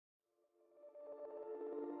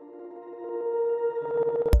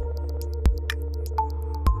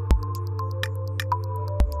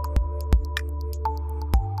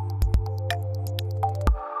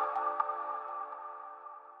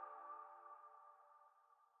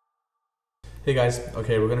Hey guys,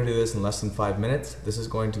 okay, we're going to do this in less than 5 minutes. This is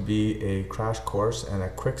going to be a crash course and a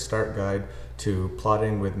quick start guide to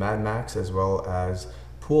plotting with MadMax as well as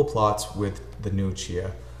pool plots with the new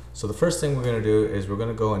Chia. So the first thing we're going to do is we're going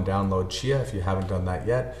to go and download Chia. If you haven't done that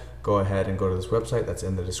yet, go ahead and go to this website that's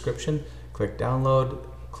in the description. Click download,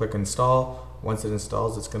 click install. Once it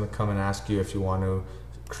installs, it's going to come and ask you if you want to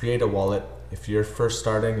create a wallet. If you're first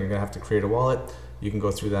starting, you're going to have to create a wallet. You can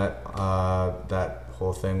go through that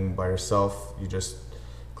whole thing by yourself. You just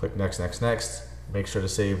click next, next, next. Make sure to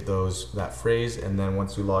save that phrase, and then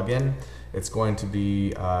once you log in, it's going to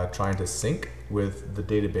be trying to sync with the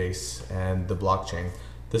database and the blockchain.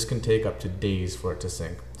 This can take up to days for it to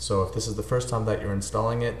sync. So if this is the first time that you're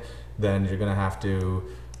installing it, then you're going to have to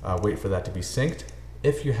wait for that to be synced.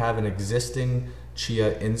 If you have an existing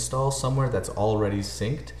Chia install somewhere that's already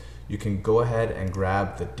synced, you can go ahead and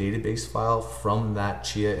grab the database file from that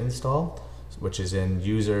Chia install, which is in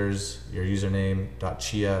users, your username,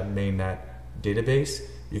 .chia mainnet database.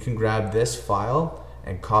 You can grab this file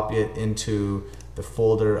and copy it into the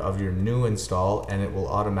folder of your new install, and it will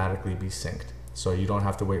automatically be synced. So you don't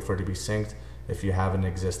have to wait for it to be synced if you have an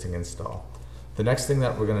existing install. The next thing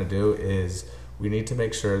that we're going to do is we need to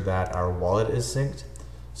make sure that our wallet is synced.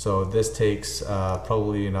 So this takes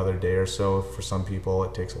probably another day or so. For some people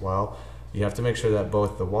it takes a while. You have to make sure that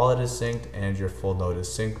both the wallet is synced and your full node is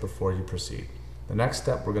synced before you proceed. The next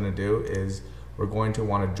step we're going to do is we're going to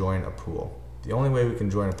want to join a pool. The only way we can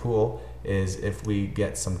join a pool is if we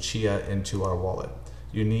get some Chia into our wallet.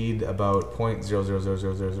 You need about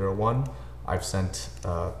 0.000001. I've sent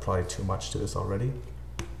probably too much to this already.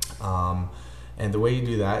 And the way you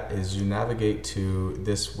do that is you navigate to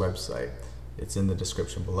this website. It's in the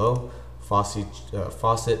description below,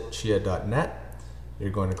 faucetchia.net.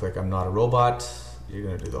 You're going to click I'm not a robot. You're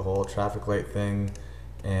going to do the whole traffic light thing,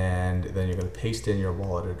 and then you're going to paste in your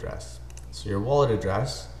wallet address. So your wallet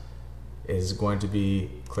address is going to be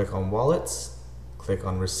click on wallets, click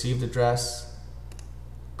on received address,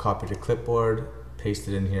 copy to clipboard, paste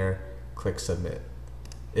it in here, click submit.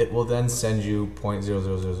 It will then send you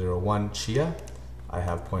 0.00001 Chia. I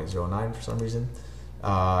have 0.09 for some reason.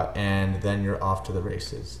 And then you're off to the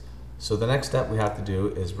races. So the next step we have to do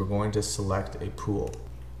is we're going to select a pool.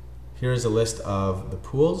 Here's a list of the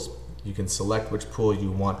pools. You can select which pool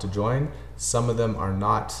you want to join. Some of them are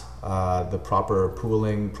not the proper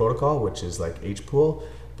pooling protocol, which is like HPool,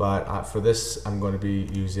 but for this I'm going to be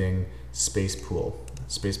using Space Pool.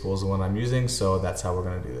 Space Pool is the one I'm using, so that's how we're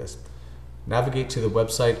going to do this. Navigate to the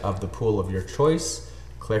website of the pool of your choice.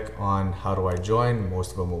 Click on how do I join. Most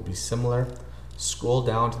of them will be similar. Scroll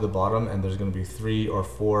down to the bottom and there's going to be 3 or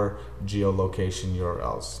 4 geolocation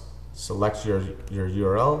URLs. Select your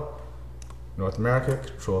URL, North America,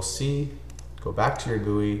 Control C, go back to your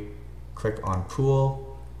GUI, click on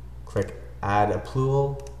pool, click add a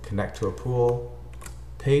pool, connect to a pool,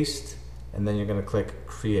 paste, and then you're going to click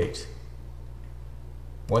create.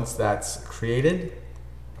 Once that's created,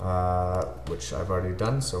 which I've already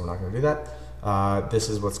done, so we're not going to do that, this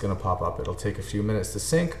is what's going to pop up. It'll take a few minutes to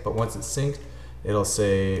sync, but once it's synced, it'll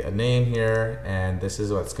say a name here, and this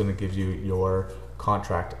is what's going to give you your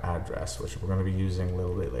contract address, which we're going to be using a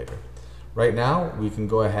little bit later. Right now, we can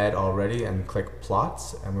go ahead already and click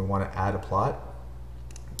plots, and we want to add a plot.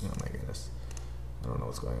 Oh my goodness, I don't know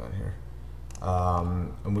what's going on here.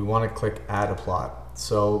 And we want to click add a plot.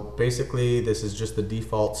 So basically, this is just the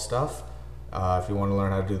default stuff. If you want to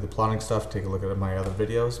learn how to do the plotting stuff, take a look at my other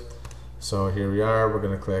videos. So here we are. We're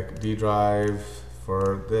going to click D drive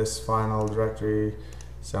for this final directory.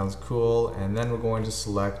 Sounds cool. And then we're going to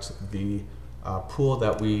select the pool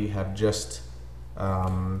that we have just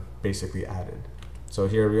basically added. So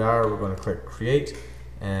here we are. We're going to click create,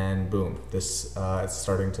 and boom, this it's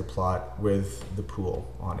starting to plot with the pool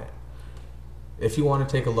on it. If you want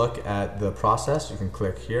to take a look at the process, you can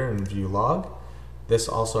click here and view log. This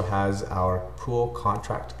also has our pool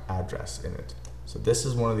contract address in it. So this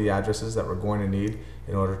is one of the addresses that we're going to need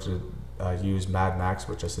in order to use MadMax,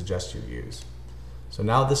 which I suggest you use. So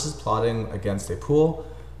now this is plotting against a pool,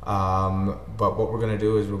 but what we're going to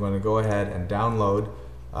do is we're going to go ahead and download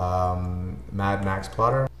MadMax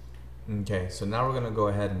Plotter. Okay, so now we're going to go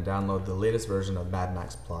ahead and download the latest version of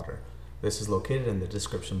MadMax Plotter. This is located in the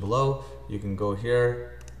description below. You can go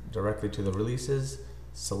here directly to the releases,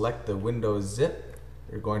 select the Windows zip.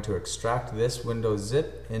 You're going to extract this Windows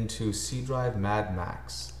zip into C drive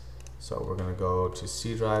MadMax. So we're going to go to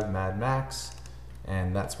C drive MadMax,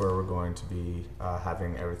 and that's where we're going to be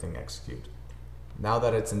having everything execute. Now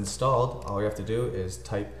that it's installed, all you have to do is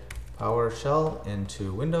type Powershell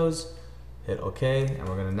into Windows, hit OK, and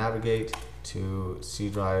we're going to navigate to C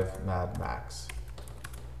drive MadMax.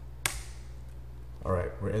 All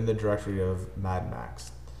right, we're in the directory of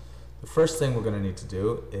MadMax. The first thing we're going to need to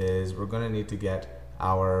do is we're going to need to get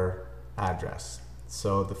our address.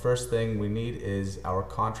 So the first thing we need is our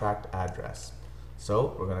contract address.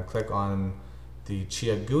 So we're going to click on the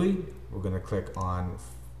Chia GUI. We're going to click on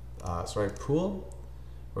pool.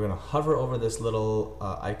 We're going to hover over this little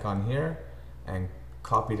icon here and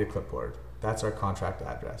copy to clipboard. That's our contract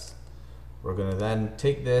address. We're going to then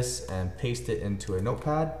take this and paste it into a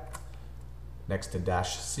notepad next to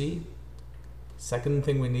 -C. Second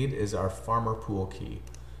thing we need is our farmer pool key.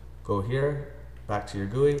 Go here, back to your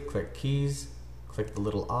GUI, click keys, click the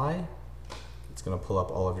little I. It's going to pull up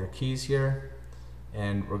all of your keys here,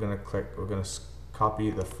 and we're going to copy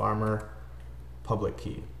the farmer public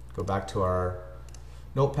key. Go back to our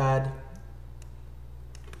notepad,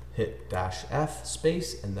 hit -F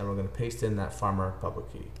space, and then we're going to paste in that farmer public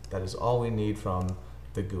key. That is all we need from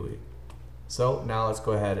the GUI. So now let's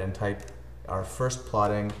go ahead and type our first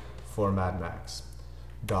plotting for MadMax.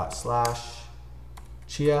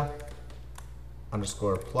 /Chia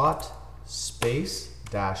 _plot space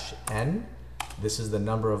 -N. This is the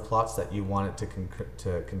number of plots that you want it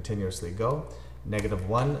to continuously go.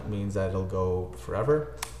 -1 means that it'll go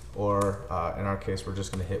forever, or in our case, we're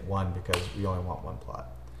just going to hit 1 because we only want 1 plot.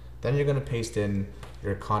 Then you're going to paste in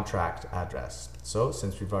your contract address. So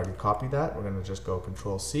since we've already copied that, we're going to just go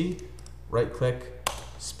Control-C, right-click,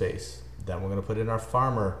 space. Then we're going to put in our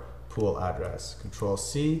farmer pool address.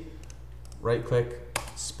 Control-C, right-click,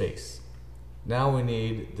 space. Now we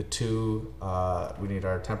need the two, we need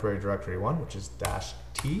our temporary directory 1, which is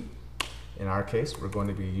 -T. In our case, we're going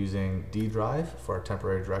to be using D drive for our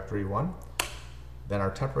temporary directory 1. Then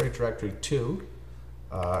our temporary directory 2,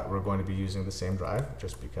 we're going to be using the same drive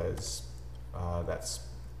just because that's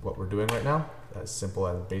what we're doing right now, as simple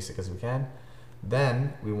and basic as we can.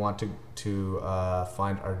 Then we want to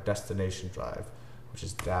find our destination drive, which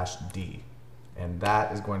is -D, and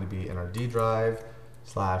that is going to be in our D drive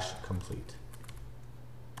 /complete.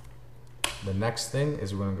 The next thing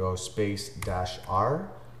is we're going to go space -R,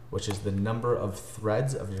 which is the number of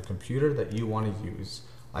threads of your computer that you want to use.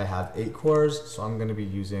 I have 8 cores, so I'm going to be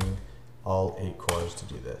using all 8 cores to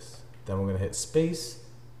do this. Then we're going to hit space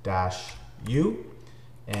 -U,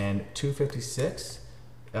 and 256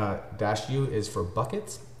 -U is for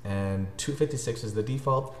buckets, and 256 is the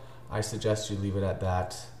default. I suggest you leave it at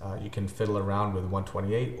that. You can fiddle around with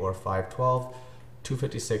 128 or 512.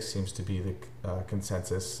 256 seems to be the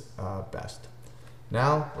consensus best.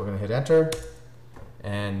 Now we're going to hit enter,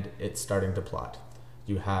 and it's starting to plot.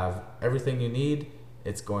 You have everything you need.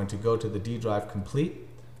 It's going to go to the D drive complete.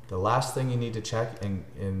 The last thing you need to check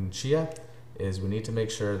in Chia is we need to make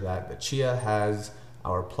sure that the Chia has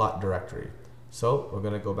our plot directory. So we're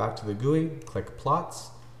going to go back to the GUI, click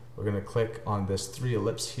plots. We're going to click on this 3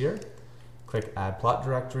 ellipse here, click add plot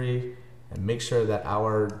directory, and make sure that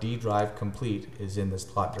our D drive complete is in this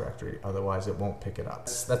plot directory. Otherwise it won't pick it up.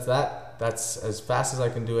 That's as fast as I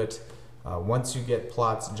can do it. Once you get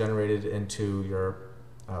plots generated into your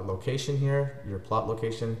location here, your plot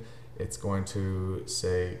location, it's going to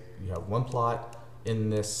say you have 1 plot in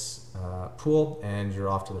this pool and you're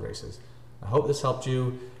off to the races. I hope this helped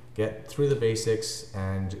you get through the basics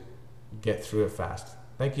and get through it fast.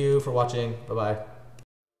 Thank you for watching. Bye-bye.